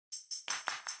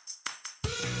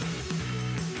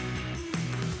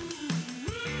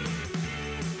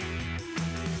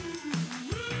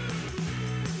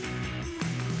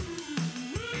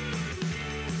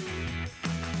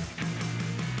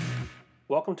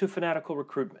Welcome to Fanatical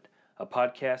Recruitment, a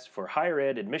podcast for higher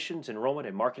ed admissions, enrollment,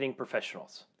 and marketing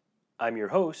professionals. I'm your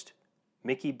host,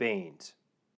 Mickey Baines.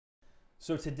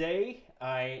 So today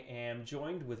I am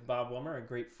joined with Bob Wummer, a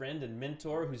great friend and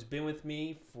mentor who's been with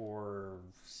me for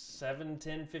 7,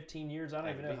 10, 15 years. I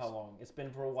don't even know how long. It's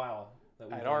been for a while.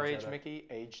 At our age, Mickey,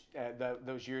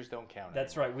 those years don't count.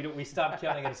 That's anymore. right. We stopped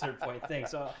counting at a certain point.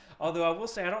 Thanks. Although I will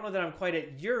say, I don't know that I'm quite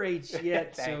at your age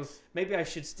yet, so maybe I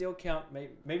should still count.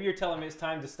 Maybe you're telling me it's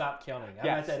time to stop counting. I'm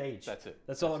at that age. That's it.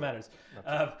 That's all that matters.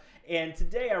 And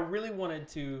today I really wanted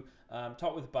to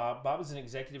talk with Bob. Bob is an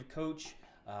executive coach.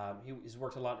 He's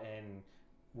worked a lot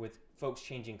with folks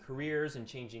changing careers and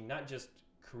changing not just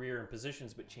career and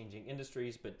positions, but changing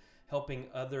industries, but helping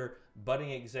other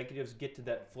budding executives get to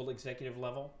that full executive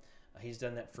level. He's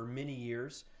done that for many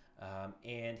years,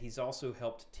 and he's also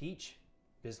helped teach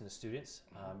business students,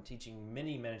 teaching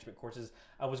many management courses.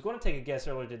 I was going to take a guess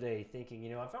earlier today thinking,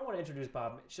 if I want to introduce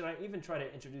Bob, should I even try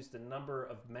to introduce the number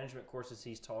of management courses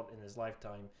he's taught in his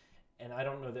lifetime? And I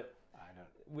don't know that.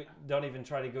 We don't even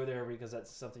try to go there because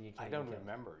that's something you can't. I don't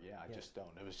remember. I just don't.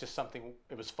 It was just something.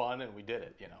 It was fun, and we did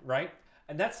it. Right.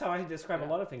 And that's how I describe a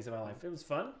lot of things in my life. It was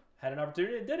fun, had an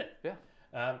opportunity, and did it.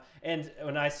 Yeah. And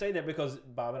when I say that, because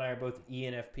Bob and I are both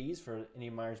ENFPs, for any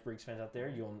Myers-Briggs fans out there,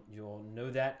 you'll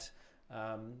know that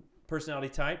personality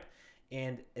type.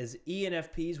 And as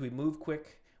ENFPs, we move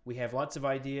quick. We have lots of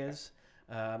ideas.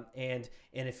 And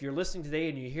if you're listening today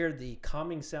and you hear the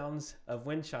calming sounds of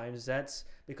wind chimes, that's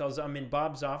because I'm in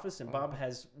Bob's office, and Bob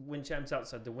has wind chimes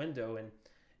outside the window,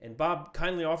 and Bob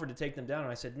kindly offered to take them down,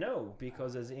 and I said no,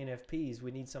 because as ENFPs,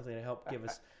 we need something to help give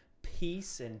us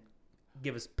peace and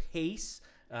give us pace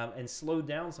and slow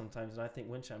down sometimes, and I think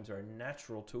wind chimes are a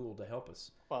natural tool to help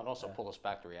us. Well, and also pull us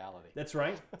back to reality. That's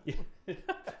right.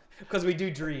 Because we do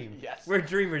dream. Yes. We're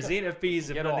dreamers. ENFPs,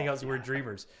 if nothing else, we're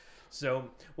dreamers. So,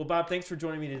 well, Bob, thanks for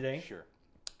joining me today. Sure.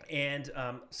 And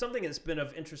something that's been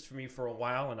of interest for me for a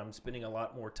while, and I'm spending a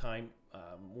lot more time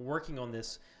working on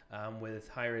this with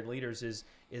higher ed leaders,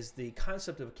 is the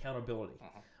concept of accountability.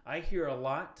 I hear a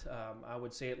lot, I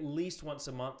would say at least once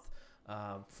a month,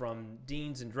 from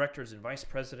deans and directors and vice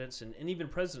presidents and even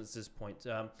presidents at this point,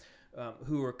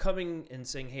 who are coming and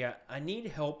saying, hey, I need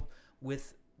help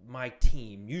with my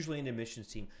team, usually an admissions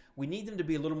team. We need them to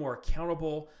be a little more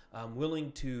accountable,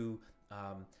 willing to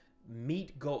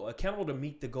accountable to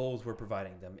meet the goals we're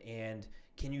providing them. And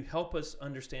can you help us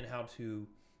understand how to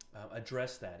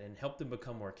address that and help them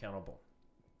become more accountable?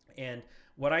 And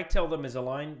what I tell them is a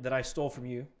line that I stole from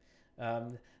you,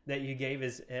 that you gave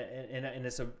is, and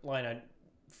it's a line I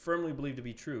firmly believe to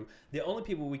be true. The only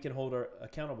people we can hold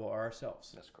accountable are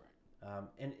ourselves. That's correct.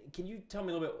 And can you tell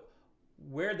me a little bit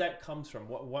where that comes from?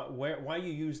 Why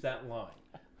you use that line?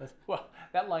 Well,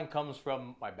 that line comes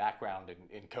from my background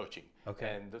in coaching.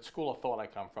 Okay. And the school of thought I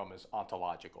come from is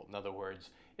ontological. In other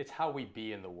words, it's how we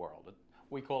be in the world.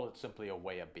 We call it simply a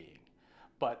way of being.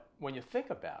 But when you think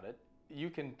about it,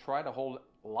 you can try to hold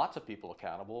lots of people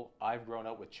accountable. I've grown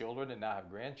up with children and now have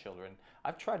grandchildren.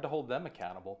 I've tried to hold them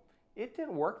accountable. It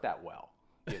didn't work that well,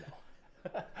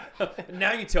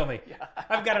 Now you tell me. Yeah.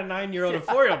 I've got a 9-year-old and a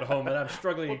 4-year-old at home, and I'm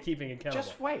struggling at keeping accountable.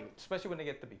 Just wait, especially when they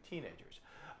get to be teenagers.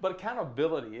 But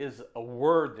accountability is a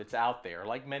word that's out there,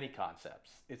 like many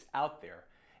concepts. It's out there.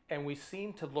 And we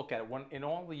seem to look at it, in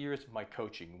all the years of my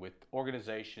coaching with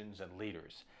organizations and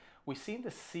leaders, we seem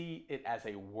to see it as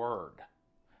a word.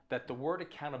 That the word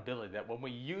accountability, that when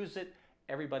we use it,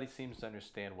 everybody seems to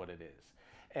understand what it is.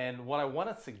 And what I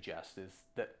want to suggest is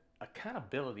that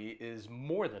accountability is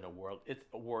more than a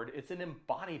word, it's an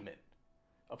embodiment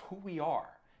of who we are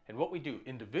and what we do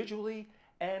individually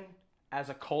and as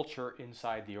a culture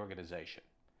inside the organization.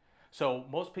 So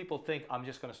most people think I'm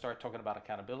just going to start talking about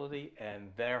accountability and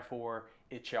therefore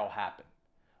it shall happen,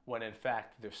 when in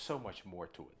fact there's so much more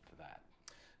to it than that.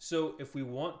 So if we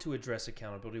want to address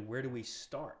accountability, where do we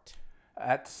start?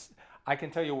 I can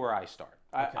tell you where I start.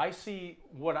 Okay.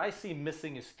 What I see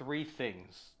missing is 3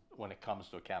 things when it comes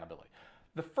to accountability.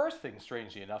 The first thing,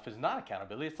 strangely enough, is not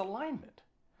accountability, it's alignment.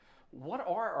 What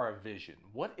are our vision?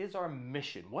 What is our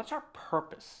mission? What's our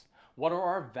purpose? What are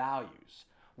our values?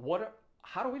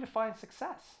 How do we define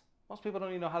success? Most people don't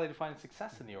even know how they define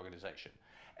success in the organization.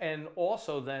 And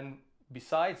also then,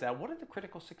 besides that, what are the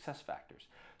critical success factors?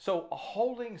 So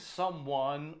holding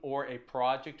someone or a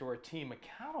project or a team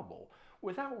accountable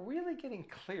without really getting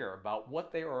clear about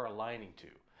what they are aligning to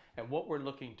and what we're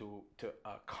looking to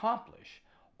accomplish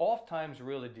oftentimes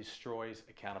really destroys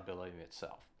accountability in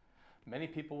itself. Many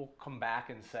people come back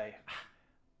and say,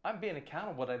 I'm being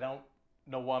accountable, but I don't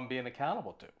know what I'm being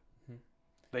accountable to. Mm-hmm.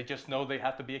 They just know they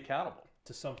have to be accountable.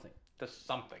 To something. To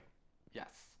something.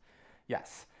 Yes.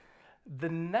 Yes. The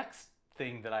next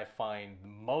thing that I find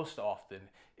most often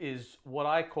is what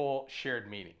I call shared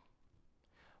meaning,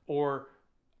 or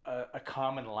a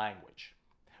common language.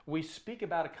 We speak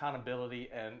about accountability,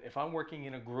 and if I'm working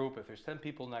in a group, if there's 10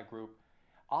 people in that group,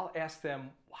 I'll ask them,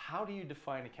 how do you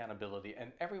define accountability?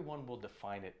 And everyone will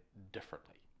define it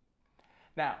differently.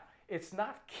 Now, it's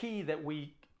not key that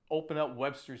we open up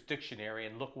Webster's dictionary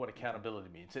and look what accountability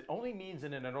means. It only means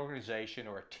in an organization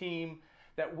or a team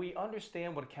that we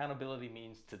understand what accountability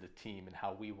means to the team and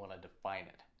how we want to define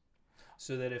it.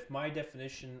 So that if my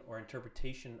definition or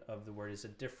interpretation of the word is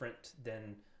different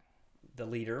than the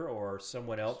leader or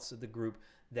someone else of the group,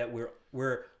 that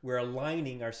we're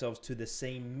aligning ourselves to the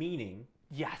same meaning.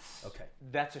 Yes. Okay.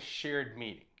 That's a shared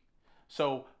meaning.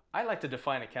 So I like to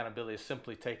define accountability as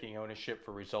simply taking ownership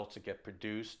for results that get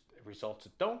produced, results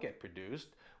that don't get produced,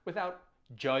 without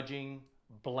judging,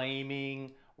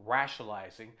 blaming,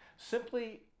 rationalizing,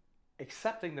 simply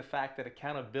accepting the fact that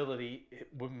accountability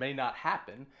may not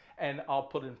happen, and I'll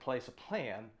put in place a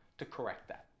plan to correct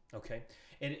that. Okay.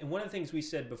 And one of the things we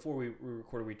said before we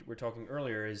recorded, we were talking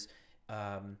earlier, is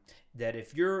that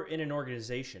if you're in an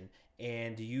organization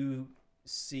and you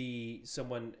see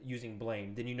someone using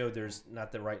blame, then you know there's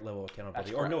not the right level of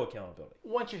accountability or no accountability.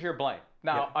 Once you hear blame.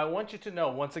 Now, Yeah. I want you to know,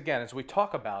 once again, as we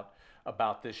talk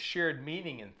about this shared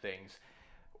meaning in things,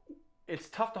 it's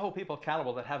tough to hold people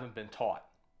accountable that haven't been taught.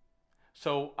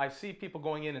 So I see people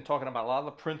going in and talking about a lot of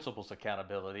the principles of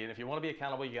accountability, and if you want to be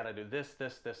accountable, you got to do this,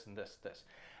 this, this, and this, this.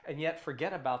 And yet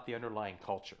forget about the underlying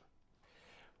culture.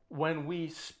 When we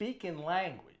speak in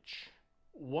language,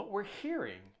 what we're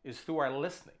hearing is through our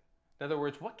listening. In other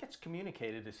words, what gets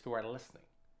communicated is through our listening.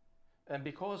 And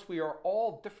because we are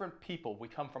all different people, we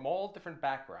come from all different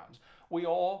backgrounds, we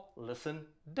all listen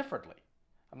differently.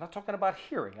 I'm not talking about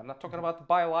hearing. I'm not talking about the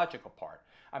biological part.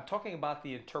 I'm talking about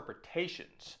the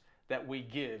interpretations that we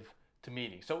give to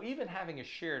meaning. So even having a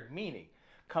shared meaning,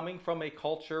 coming from a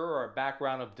culture or a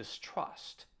background of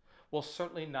distrust, will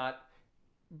certainly not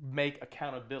make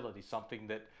accountability something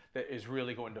that is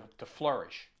really going to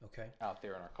flourish out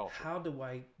there in our culture. How do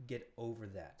I get over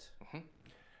that?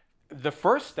 The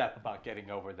first step about getting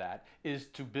over that is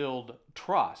to build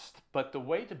trust. But the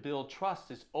way to build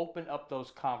trust is open up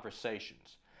those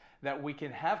conversations. That we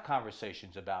can have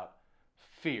conversations about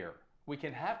fear. We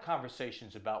can have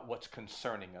conversations about what's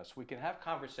concerning us. We can have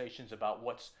conversations about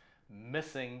what's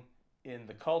missing in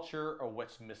the culture or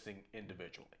what's missing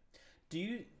individually. Do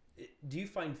you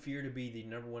find fear to be the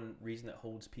number one reason that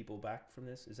holds people back from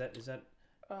this? Is that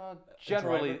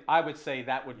generally, I would say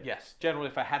that would, yes. Generally,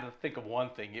 if I had to think of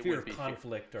one thing, it fear would be of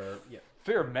conflict fear. or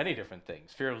Fear of many different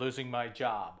things. Fear of losing my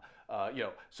job.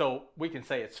 So we can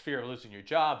say it's fear of losing your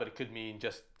job, but it could mean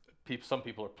just some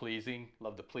people are pleasing,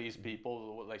 love to please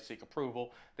people, they seek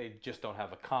approval. They just don't have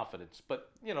the confidence.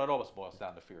 But it always boils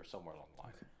down to fear somewhere along the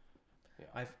line.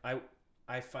 Okay. Yeah.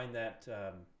 I find that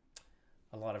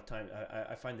a lot of times.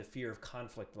 I find the fear of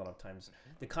conflict a lot of times.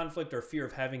 The conflict or fear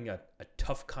of having a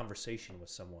tough conversation with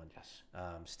someone, yes.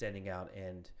 Standing out,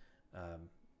 and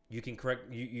you can correct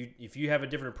you if you have a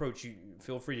different approach. You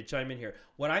feel free to chime in here.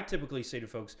 What I typically say to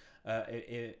folks,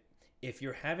 if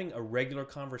you're having a regular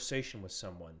conversation with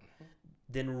someone,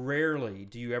 then rarely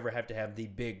do you ever have to have the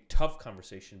big tough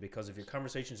conversation, because if your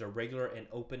conversations are regular and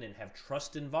open and have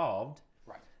trust involved,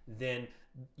 then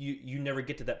you never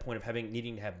get to that point of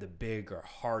needing to have the big or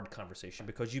hard conversation,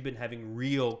 because you've been having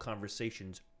real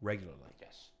conversations regularly.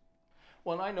 Yes.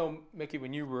 Well, and I know, Mickey,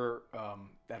 when you were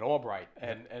at Albright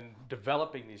and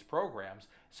developing these programs,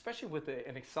 especially with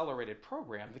an accelerated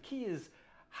program, the key is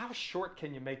how short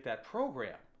can you make that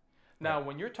program? Now,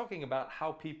 when you're talking about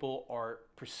how people are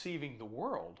perceiving the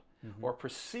world or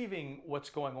perceiving what's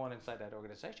going on inside that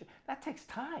organization, that takes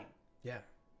time. Yeah.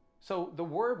 So the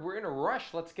word, we're in a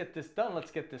rush, let's get this done, let's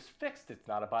get this fixed. It's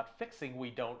not about fixing. We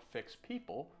don't fix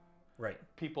people. Right.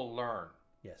 People learn.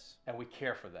 Yes. And we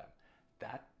care for them.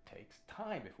 That takes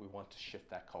time if we want to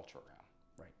shift that culture around.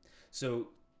 Right. So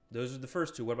those are the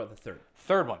first two. What about the third?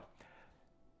 Third one.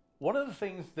 One of the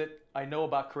things that I know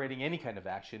about creating any kind of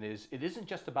action is it isn't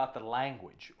just about the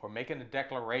language or making a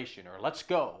declaration or let's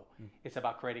go. It's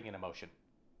about creating an emotion.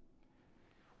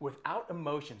 Without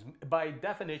emotions, by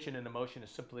definition, an emotion is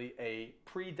simply a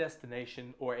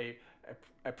predestination or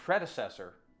a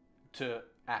predecessor to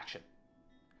action.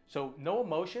 So no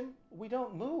emotion, we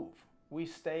don't move. We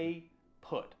stay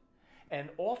put. And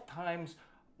oftentimes,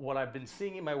 what I've been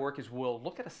seeing in my work is we'll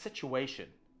look at a situation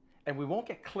and we won't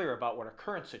get clear about what our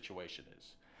current situation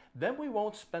is. Then we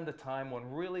won't spend the time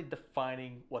on really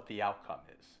defining what the outcome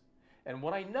is. And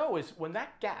what I know is when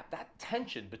that gap, that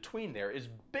tension between there is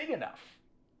big enough,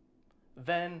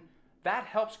 then that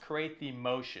helps create the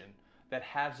emotion that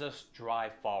has us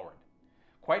drive forward.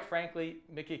 Quite frankly,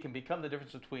 Mickey, it can become the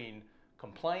difference between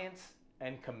compliance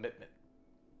and commitment.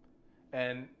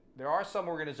 And there are some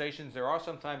organizations, there are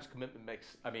sometimes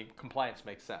compliance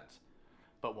makes sense.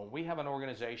 But when we have an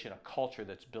organization, a culture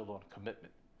that's built on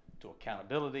commitment to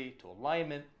accountability, to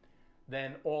alignment,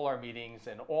 then all our meetings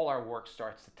and all our work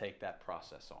starts to take that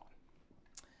process on.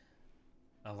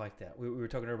 I like that. We were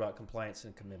talking about compliance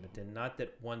and commitment, and not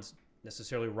that one's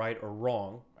necessarily right or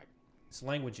wrong. Right. It's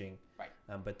languaging. Right.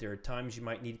 But there are times you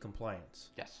might need compliance.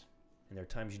 Yes. And there are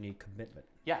times you need commitment.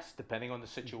 Yes, depending on the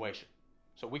situation.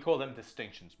 So we call them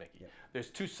distinctions, Mickey. Yep. There's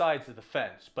two sides of the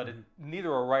fence, but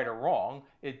neither are right or wrong.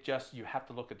 It just, you have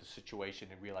to look at the situation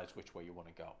and realize which way you want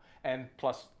to go. And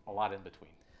plus a lot in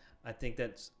between. I think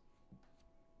that's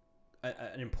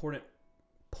an important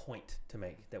point to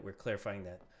make, that we're clarifying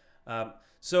that.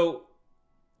 So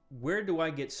where do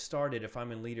I get started if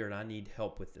I'm a leader and I need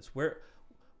help with this?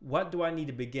 What do I need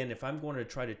to begin if I'm going to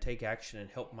try to take action and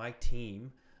help my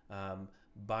team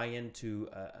buy into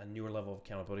a newer level of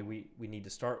accountability? We need to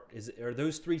start. Are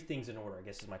those three things in order, I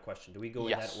guess is my question. Do we go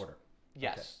in that order?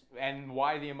 Yes. Okay. And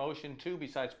why the emotion too,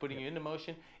 besides putting you into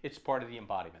motion? It's part of the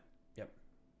embodiment. Yep.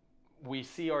 We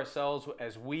see ourselves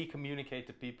as we communicate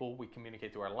to people. We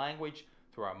communicate through our language,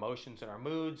 through our emotions and our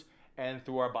moods, and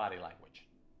through our body language.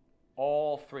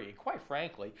 All three. Quite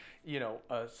frankly,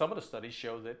 some of the studies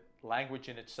show that language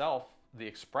in itself, the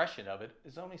expression of it,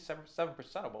 is only 7%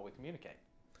 of what we communicate.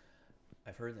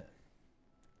 I've heard that.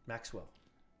 Maxwell.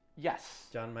 Yes.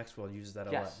 John Maxwell uses that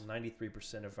a lot.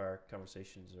 93% of our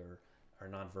conversations are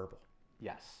nonverbal.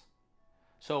 Yes.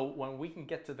 So when we can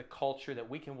get to the culture that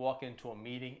we can walk into a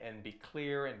meeting and be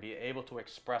clear and be able to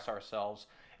express ourselves,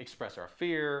 express our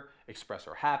fear, express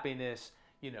our happiness,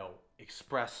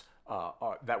 express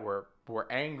that we're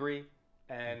angry,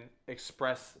 and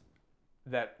express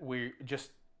that we're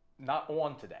just not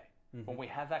on today. Mm-hmm. When we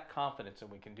have that confidence and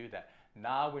we can do that,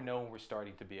 now we know we're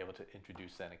starting to be able to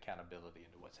introduce that accountability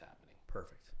into what's happening.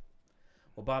 Perfect.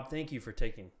 Well, Bob, thank you for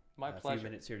taking a few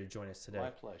minutes here to join us today. My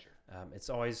pleasure. It's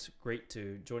always great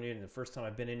to join you. And the first time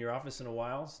I've been in your office in a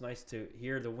while. It's nice to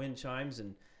hear the wind chimes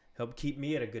and help keep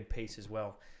me at a good pace as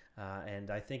well. And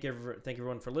I thank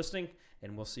everyone for listening,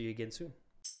 and we'll see you again soon.